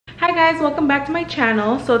Hi guys, welcome back to my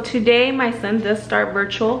channel. So today my son does start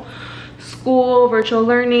virtual school, virtual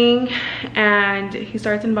learning, and he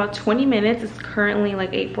starts in about 20 minutes. It's currently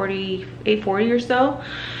like 8:40 or so.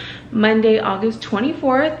 Monday, August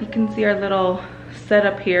 24th. You can see our little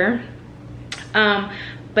setup here.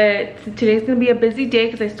 But today's gonna be a busy day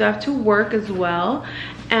because I still have to work as well,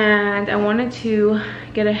 and I wanted to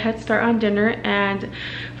get a head start on dinner. And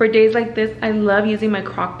for days like this, I love using my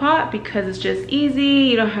crock pot because it's just easy.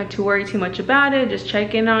 You don't have to worry too much about it, just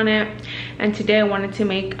check in on it. And today I wanted to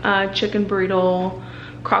make chicken burrito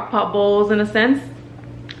crock pot bowls in a sense.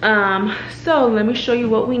 So let me show you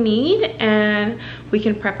what we need and we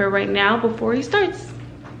can prep it right now before he starts.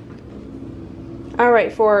 All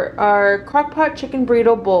right, for our crock pot chicken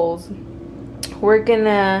burrito bowls,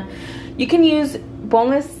 you can use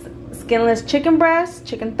boneless, skinless chicken breasts,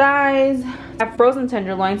 chicken thighs. I have frozen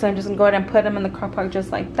tenderloins, so I'm just gonna go ahead and put them in the crock pot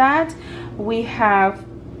just like that. We have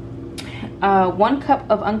 1 cup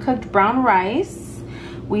of uncooked brown rice.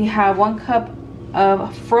 We have 1 cup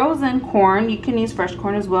of frozen corn. You can use fresh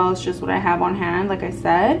corn as well. It's just what I have on hand, like I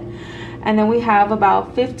said. And then we have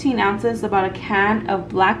about 15 ounces, about a can of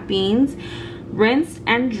black beans, rinsed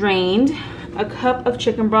and drained. A cup of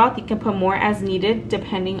chicken broth. You can put more as needed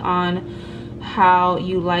depending on how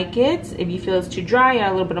you like it. If you feel it's too dry, add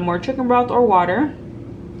a little bit of more chicken broth or water.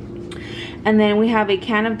 And then we have a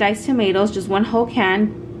can of diced tomatoes, just 1 whole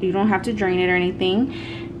can. You don't have to drain it or anything.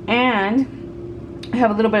 And we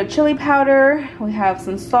have a little bit of chili powder. We have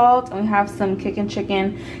some salt, and we have some kickin'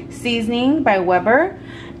 chicken seasoning by Weber.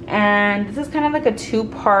 And this is kind of like a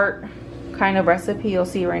 2-part kind of recipe. You'll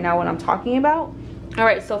see right now what I'm talking about. All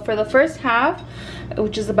right, so for the first half,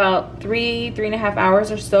 which is about 3.5 hours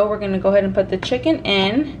or so, we're gonna go ahead and put the chicken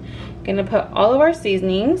in. Gonna put all of our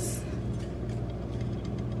seasonings.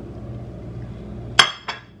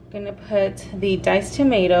 Gonna put the diced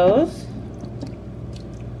tomatoes.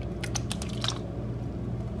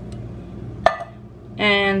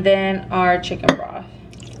 And then our chicken broth.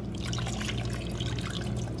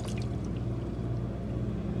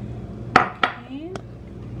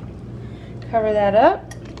 Cover that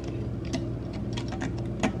up.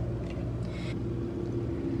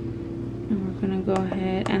 And we're gonna go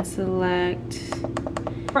ahead and select.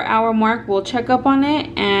 For hour mark, we'll check up on it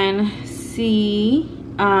and see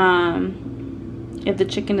if the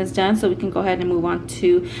chicken is done, so we can go ahead and move on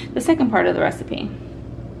to the second part of the recipe.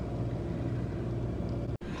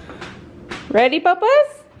 Ready,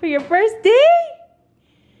 papas, for your first day?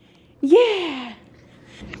 Yeah.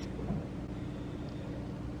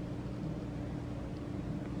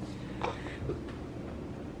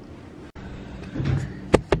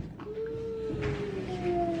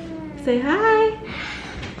 Say hi.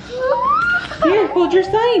 Here, hold your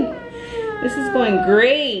sign. This is going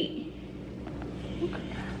great.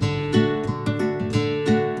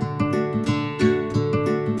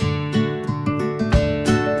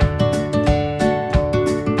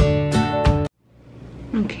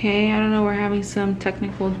 Okay, I don't know, we're having some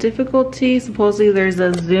technical difficulty. Supposedly there's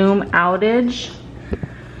a Zoom outage.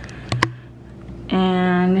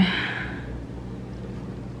 And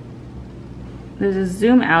there's a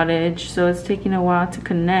Zoom outage, so it's taking a while to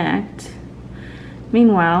connect.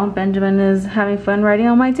 Meanwhile, Benjamin is having fun writing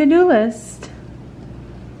on my to-do list.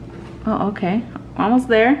 Oh, okay. Almost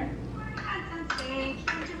there.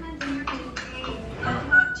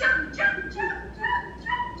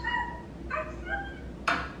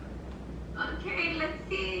 Okay, let's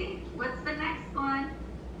see. What's the next one?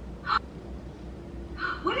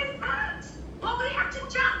 What is that? Oh, we have to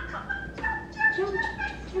jump. Come on, jump.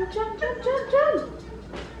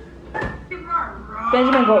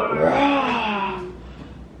 Benjamin, go. Rah.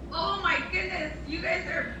 Oh my goodness, you guys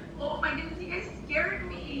are, oh my goodness, you guys scared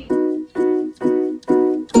me.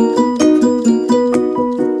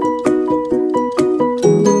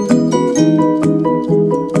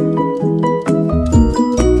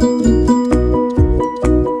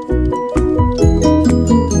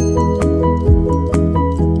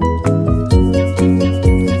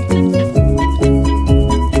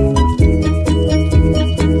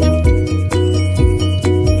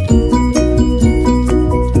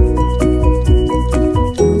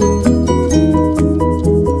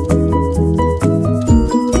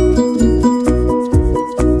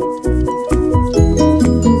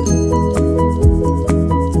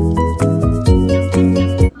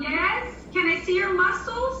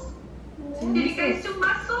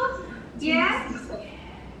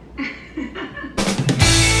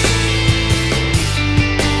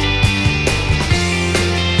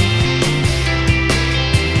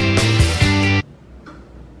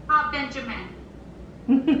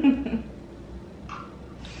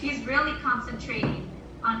 He's really concentrating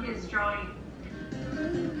on his drawing.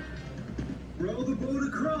 Row the boat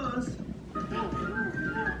across.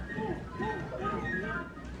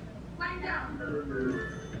 Line down.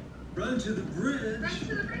 Run to the bridge. Run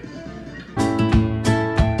to the bridge.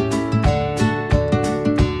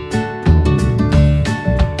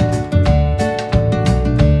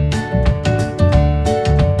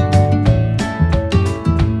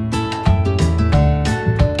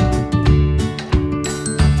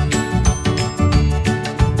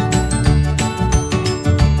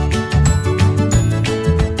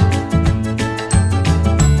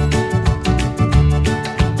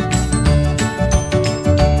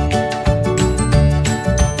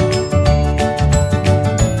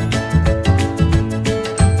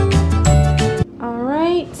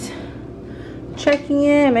 Checking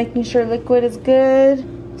it, making sure liquid is good.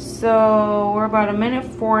 So we're about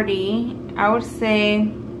 1:40. I would say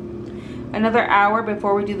another hour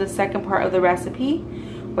before we do the second part of the recipe,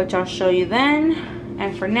 which I'll show you then.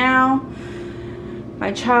 And for now,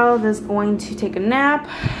 my child is going to take a nap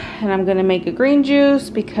and I'm gonna make a green juice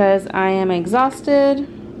because I am exhausted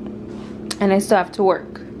and I still have to work.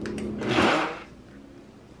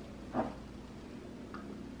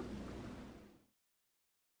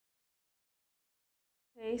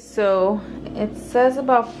 Okay, so it says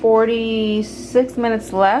about 46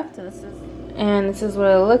 minutes left, and this is what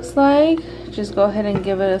it looks like. Just go ahead and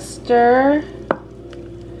give it a stir.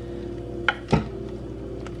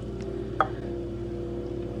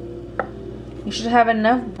 You should have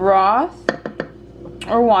enough broth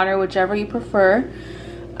or water, whichever you prefer,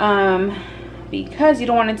 because you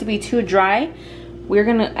don't want it to be too dry. We're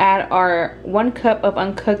gonna add our 1 cup of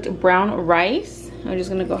uncooked brown rice. I'm just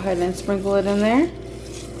gonna go ahead and sprinkle it in there.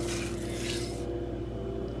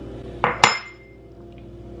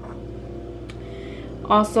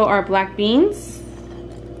 Also our black beans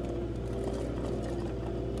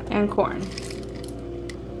and corn.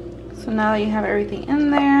 So now that you have everything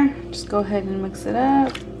in there, just go ahead and mix it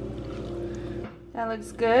up. That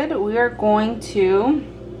looks good. We are going to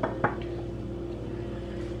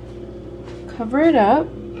cover it up.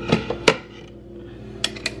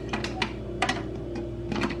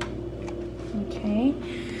 Okay.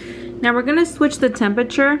 Now we're gonna switch the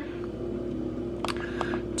temperature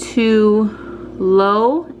to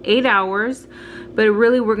low, 8 hours, but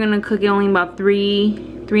really we're gonna cook it only about three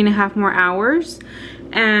and a half more hours.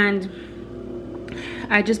 And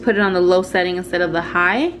I just put it on the low setting instead of the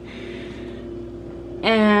high.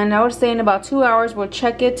 And I would say in about 2 hours we'll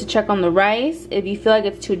check it to check on the rice. If you feel like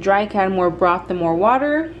it's too dry, you can add more broth and more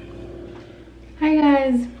water. Hi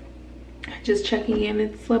guys, just checking in.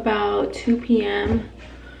 It's about 2 p.m.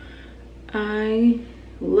 I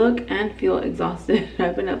look and feel exhausted.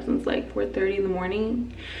 I've been up since like 4:30 in the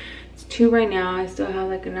morning. It's 2 right now. I still have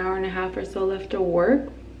like an hour and a half or so left to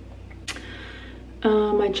work.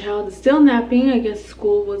 My child is still napping. I guess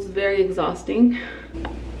school was very exhausting.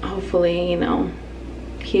 Hopefully, you know,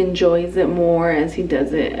 he enjoys it more as he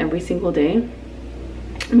does it every single day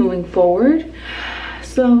moving forward.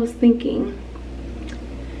 So I was thinking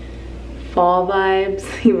fall vibes,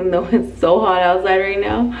 even though it's so hot outside right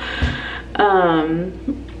now.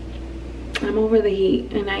 I'm over the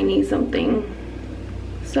heat and I need something.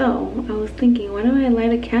 So I was thinking, why don't I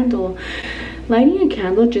light a candle? Lighting a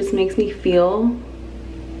candle just makes me feel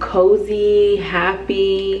cozy,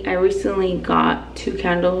 happy. I recently got 2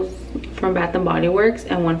 candles from Bath and Body Works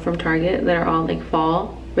and 1 from Target that are all like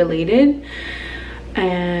fall related,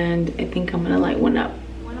 and I think I'm gonna light one up.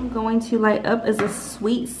 What I'm going to light up is a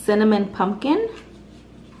sweet cinnamon pumpkin.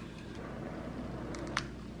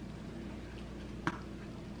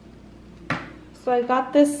 So I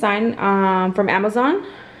got this sign from Amazon,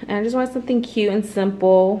 and I just wanted something cute and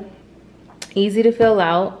simple, easy to fill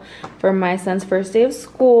out for my son's first day of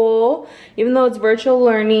school. Even though it's virtual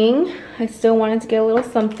learning, I still wanted to get a little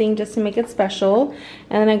something just to make it special.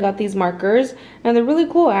 And then I got these markers, and they're really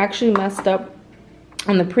cool. I actually messed up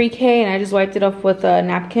on the pre-K, and I just wiped it off with a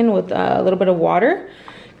napkin with a little bit of water.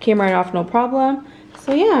 Came right off, no problem.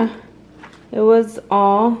 So yeah, it was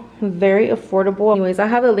all very affordable. Anyways, I'll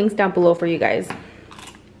have the links down below for you guys.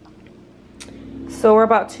 So we're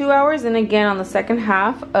about 2 hours in again on the second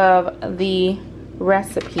half of the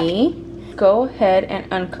recipe. Go ahead and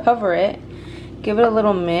uncover it. Give it a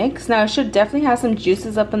little mix. Now it should definitely have some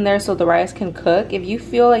juices up in there so the rice can cook. If you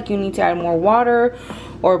feel like you need to add more water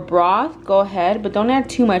or broth, go ahead, but don't add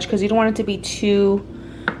too much because you don't want it to be too,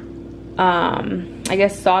 I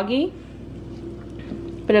guess, soggy.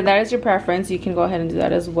 But if that is your preference, you can go ahead and do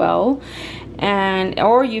that as well. And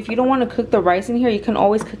or if you don't want to cook the rice in here, you can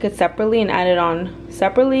always cook it separately and add it on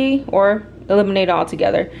separately, or eliminate it all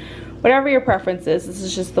together. Whatever your preference is. This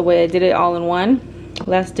is just the way I did it all in one.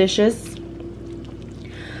 Less dishes.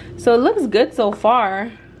 So it looks good so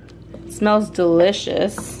far. It smells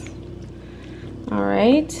delicious. All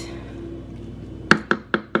right.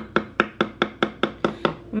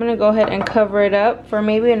 I'm gonna go ahead and cover it up for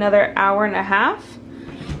maybe another hour and a half.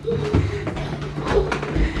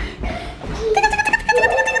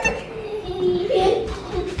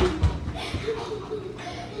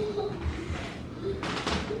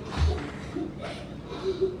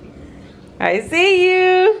 I see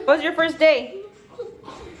you. What was your first day?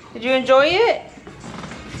 Did you enjoy it?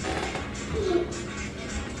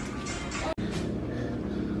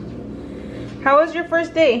 How was your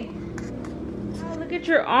first day? Oh, look at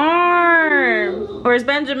your arm. Where's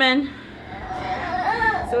Benjamin?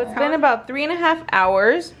 So it's been about 3.5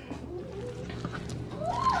 hours.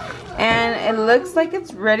 And it looks like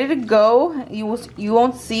it's ready to go. You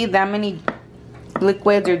won't see that many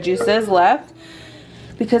liquids or juices left,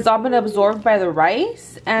 because it's all been absorbed by the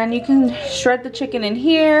rice. And you can shred the chicken in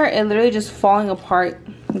here. It literally just falling apart.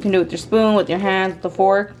 You can do it with your spoon, with your hands, with the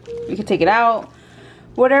fork. You can take it out,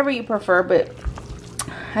 whatever you prefer, but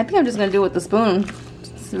I think I'm just gonna do it with the spoon.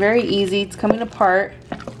 It's very easy. It's coming apart.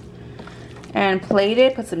 And plate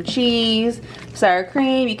it, put some cheese, sour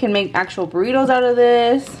cream. You can make actual burritos out of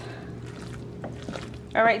this.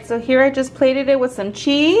 All right, so here I just plated it with some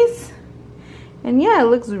cheese. And yeah, it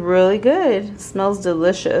looks really good. It smells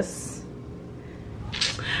delicious.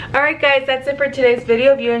 Alright guys, that's it for today's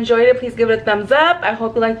video. If you enjoyed it, please give it a thumbs up. I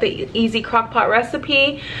hope you liked the easy crock pot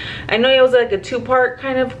recipe. I know it was like a 2-part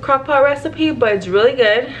kind of crock pot recipe, but it's really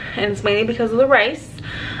good. And it's mainly because of the rice.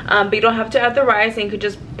 But you don't have to add the rice, and you could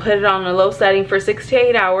just put it on a low setting for 6 to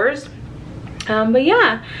 8 hours. But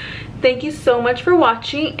yeah, thank you so much for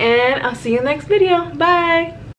watching, and I'll see you in the next video. Bye!